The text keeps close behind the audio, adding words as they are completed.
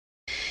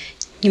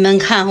你们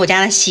看我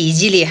家的洗衣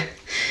机里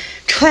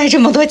出来这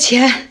么多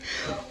钱，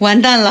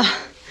完蛋了，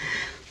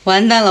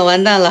完蛋了，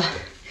完蛋了！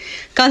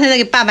刚才在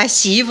给爸爸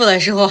洗衣服的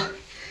时候，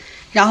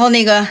然后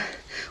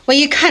我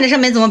一看这上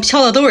面怎么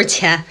飘的都是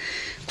钱，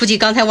估计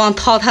刚才忘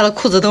掏他的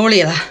裤子兜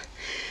里了。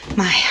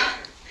妈呀，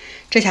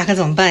这下可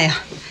怎么办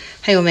呀？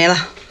还有没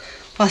了？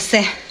哇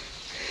塞，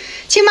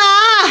青宝，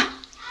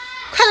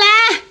快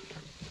来！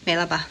没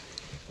了吧？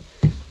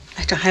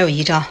哎，这还有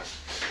一张。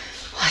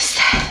哇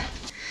塞，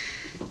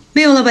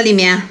没有了吧？里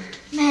面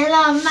没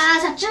了。妈，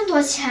咋这么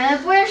多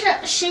钱？不会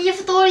是衣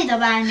服兜里的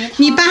吧？没掏。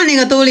你爸那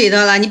个兜里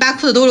的了，你爸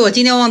裤子兜里我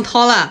今天忘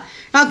掏了。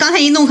然后刚才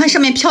一弄，看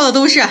上面飘的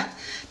都是，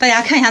大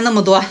家看一下那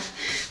么多，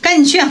赶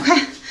紧去，快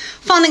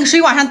放那个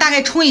水管上，大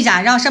概冲一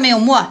下，然后上面有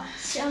沫。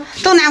行。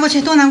都拿过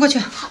去，都拿过去。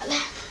好嘞。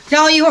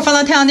然后一会儿放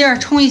到太阳地儿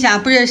冲一下，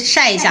不是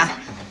晒一下。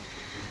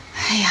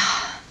哎呀，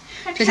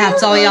这下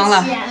遭殃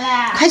了！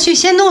快去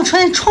先弄，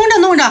冲着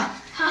弄着。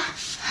好。哎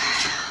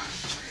呀，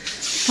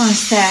哇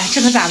塞，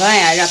这可咋办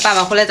呀？这爸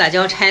爸回来咋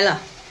交差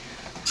了？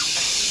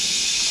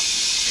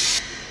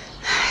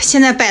现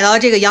在摆到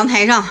这个阳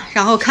台上，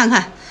然后看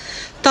看，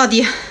到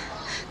底，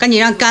赶紧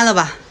让干了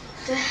吧。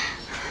对。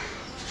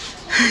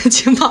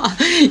晴宝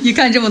一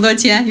看这么多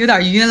钱，有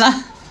点晕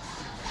了。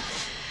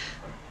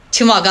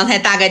晴宝刚才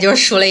大概就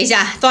数了一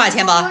下，多少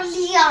钱宝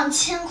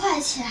？2000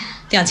块钱。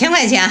2000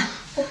块钱。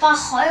我爸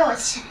好有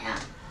钱呀！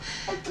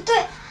哎，不对，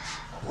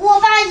我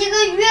爸一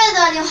个月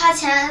的零花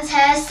钱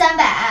才300，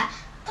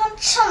他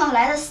上哪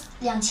来的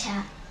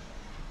2000？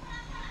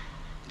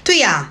对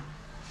呀。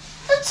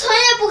他存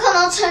也不可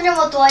能存这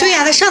么多呀。对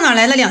呀，他上哪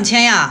来的2000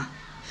呀？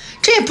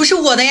这也不是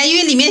我的呀，因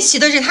为里面洗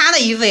的是他的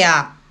衣服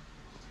呀。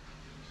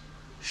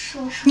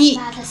说是我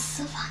爸的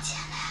私房钱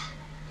嘞。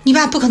你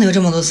爸不可能有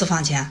这么多私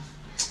房钱。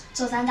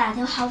走，咱打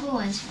电话问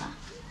问去吧。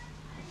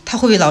他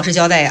会不会老实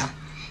交代呀？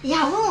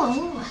呀，问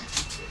问。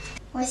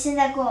我现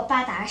在给我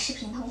爸打个视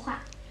频通话。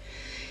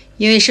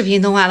因为视频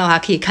通话的话，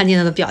可以看见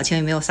他的表情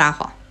有没有撒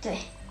谎。对。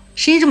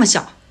声音这么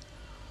小。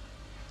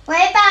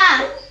喂，爸。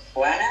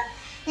喂。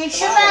你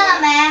吃饭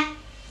了没？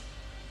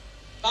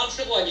刚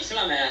吃过，你吃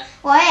了没？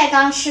我也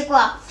刚吃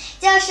过，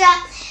就是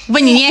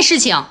问你一件事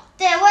情。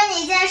对，问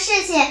你一件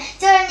事情，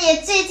就是你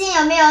最近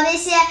有没有那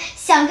些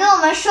想跟我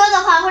们说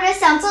的话，或者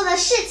想做的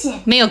事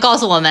情？没有告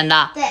诉我们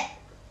的。对。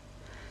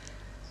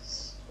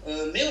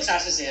没有啥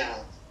事情啊。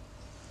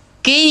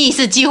给你一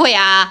次机会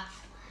啊。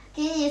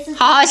给你一次。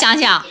好好想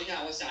想。等一下，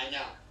我想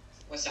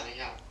一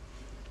下。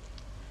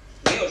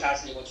没有啥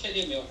事情，我确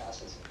定没有啥事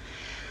情。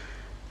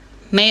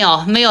没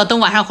有，等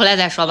晚上回来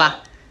再说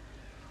吧。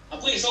不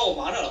跟你说，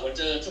我忙着了，我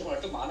这会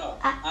儿正忙着了。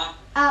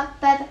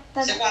拜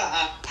拜。先挂了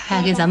啊。他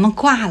还给咱们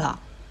挂了。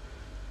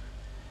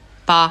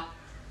宝，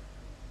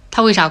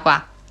他为啥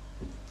挂？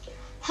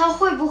他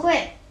会不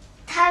会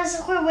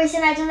现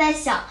在正在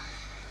想？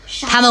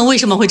他们为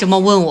什么会这么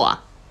问我？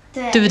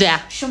对不对？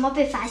什么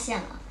被发现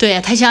了？对，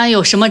他想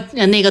有什么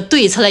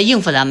对策来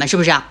应付咱们，是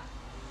不是？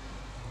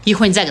一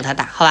会儿你再给他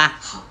打，好吧？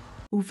好。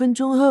5分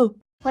钟后，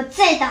我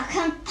再打，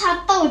看他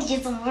到底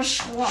怎么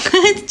说。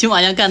今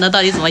晚上看他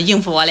到底怎么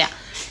应付我俩。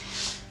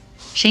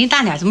声音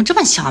大点，怎么这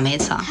么小？每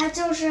次。他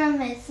就是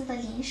每次的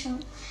铃声。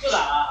不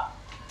咋。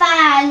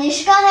爸，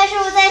你刚才是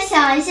不是在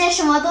想一些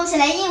什么东西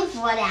来应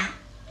付我俩？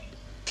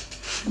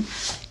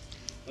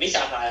没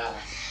想啥呀。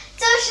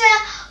就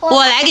是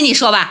我来跟你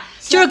说吧，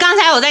就是刚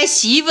才我在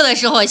洗衣服的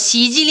时候，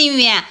洗衣机里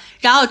面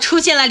然后出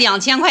现了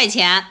2000块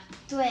钱。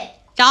对。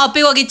然后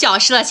被我给搅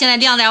湿了，现在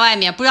晾在外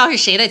面，不知道是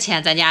谁的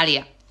钱，咱家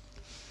里。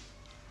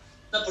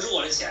那不是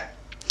我的钱，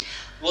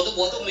我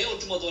都没有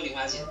这么多零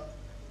花钱。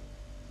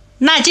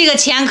那这个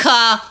钱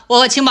我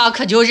和晴宝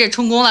可就是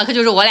充公了，可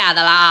就是我俩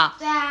的了啊。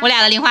对啊。我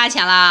俩的零花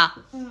钱了。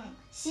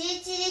洗衣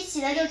机里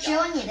洗的就只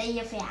有你的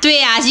衣服呀。对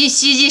呀，洗衣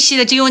机洗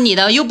的只有你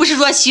的，又不是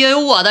说洗有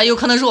我的，有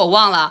可能是我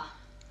忘了。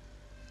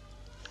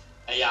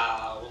哎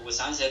呀，我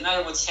想起来，那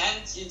是我前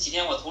几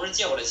天我同事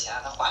借我的钱，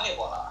他还给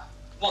我了，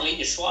忘给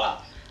你说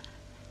了。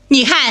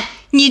你看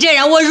你这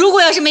人，我如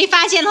果要是没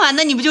发现的话，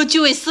那你不就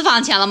据为私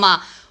房钱了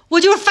吗？我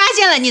就是发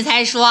现了你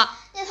才说。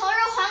你同事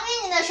还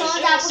给你的时候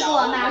咋不跟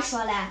我妈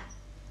说嘞？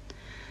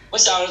我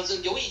想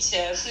留一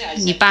千，剩下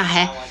你爸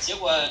还结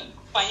果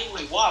换衣服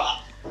给忘了。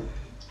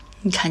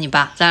你看你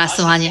爸，咱俩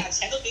私房钱。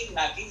钱都给你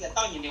了，给你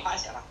当你零花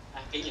钱了，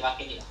给你吧。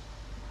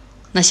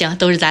那行，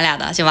都是咱俩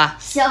的，行吧？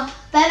行，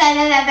拜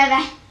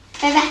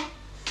拜。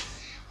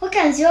我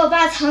感觉我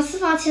爸藏私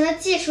房钱的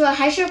技术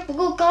还是不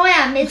够高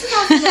呀，每次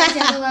藏私房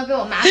钱都能被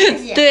我妈发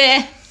现。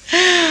对。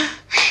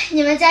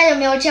你们家有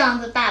没有这样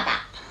的爸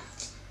爸？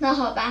那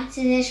好吧，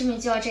今天视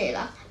频就到这里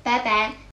了，拜拜。